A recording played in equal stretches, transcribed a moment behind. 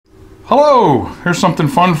Hello! Here's something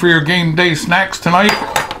fun for your game day snacks tonight.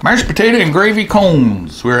 Mashed potato and gravy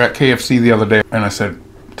cones. We were at KFC the other day and I said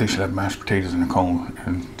they should have mashed potatoes in a cone.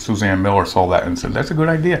 And Suzanne Miller saw that and said, that's a good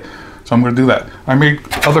idea. So I'm gonna do that. I made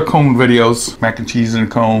other cone videos, mac and cheese in a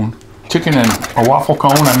cone, chicken and a waffle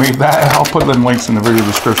cone. I made that. I'll put the links in the video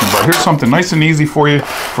description. But here's something nice and easy for you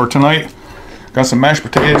for tonight. Got some mashed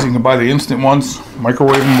potatoes. You can buy the instant ones,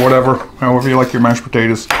 microwave them, whatever, however you like your mashed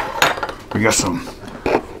potatoes. We got some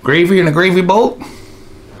gravy in a gravy bowl.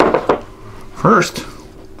 First,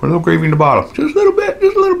 put a little gravy in the bottom. Just a little bit,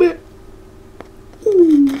 just a little bit.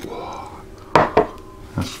 Ooh.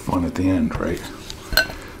 That's fun at the end, right?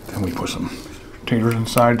 Then we put some taters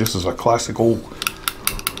inside. This is a classic old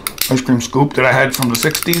ice cream scoop that I had from the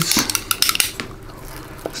 60s.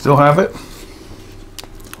 Still have it.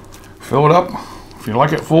 Fill it up if you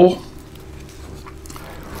like it full.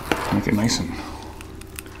 Make it nice and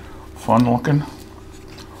fun looking.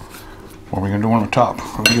 What are we going to do on the top?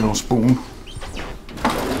 I'll get a little spoon.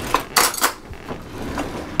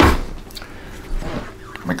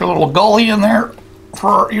 Make a little gully in there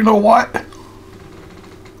for you know what.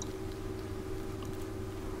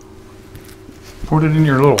 Put it in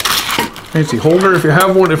your little fancy holder if you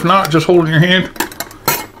have one. If not, just hold it in your hand.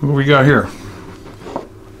 What do we got here?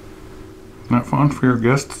 Isn't that fun for your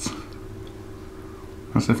guests?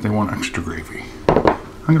 That's if they want extra gravy.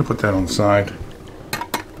 I'm going to put that on the side.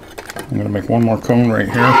 I'm going to make one more cone right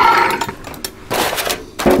here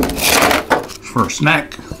for a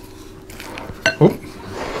snack. Oh,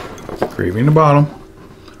 gravy in the bottom.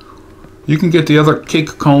 You can get the other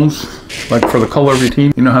cake cones, like for the color of your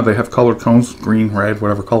team. You know how they have colored cones, green, red,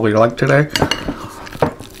 whatever color you like today.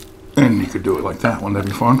 And you could do it like that. Wouldn't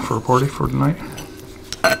that be fun for a party for tonight?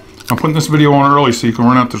 I'm putting this video on early so you can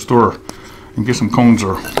run out to the store and get some cones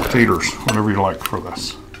or taters, whatever you like for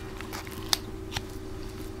this.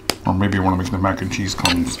 Or maybe you want to make the mac and cheese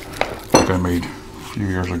cones like I made a few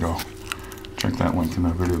years ago. Check that link in the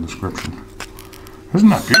video description. Isn't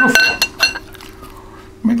that beautiful?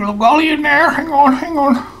 Make a little gully in there. Hang on, hang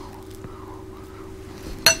on.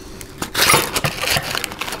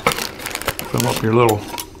 Fill up your little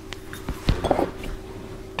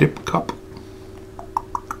dip cup.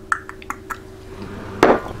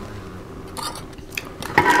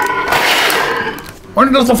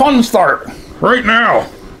 When does the fun start? Right now.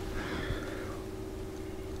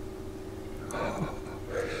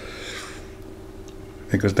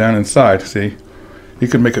 It goes down inside, see? You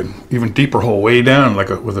could make an even deeper hole way down, like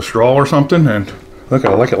with a straw or something, and look,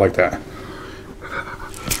 I like it like that.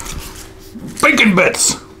 Bacon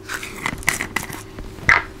bits!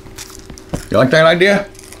 You like that idea?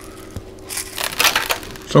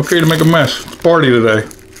 It's okay to make a mess. It's a party today.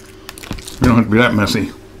 You don't have to be that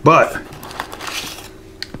messy. But,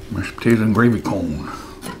 mashed potato and gravy cone.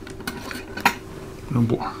 A little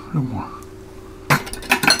more, a little more.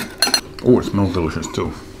 Oh, it smells delicious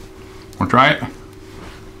too. Want to try it?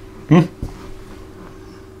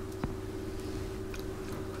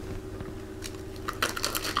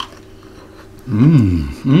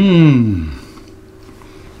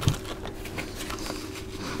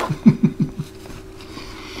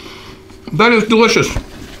 That is delicious.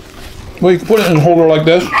 Well, you can put it in a holder like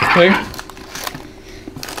this, see?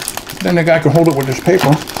 Then the guy can hold it with this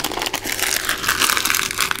paper.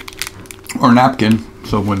 Or a napkin,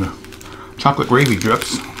 so when the chocolate gravy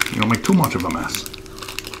drips, you don't make too much of a mess.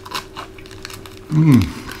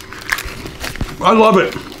 I love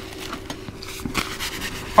it.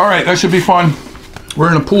 Alright, that should be fun. We're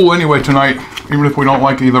in a pool anyway tonight, even if we don't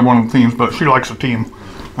like either one of the teams, but she likes the team.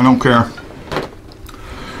 I don't care.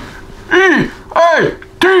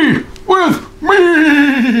 E-A-T with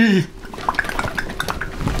me!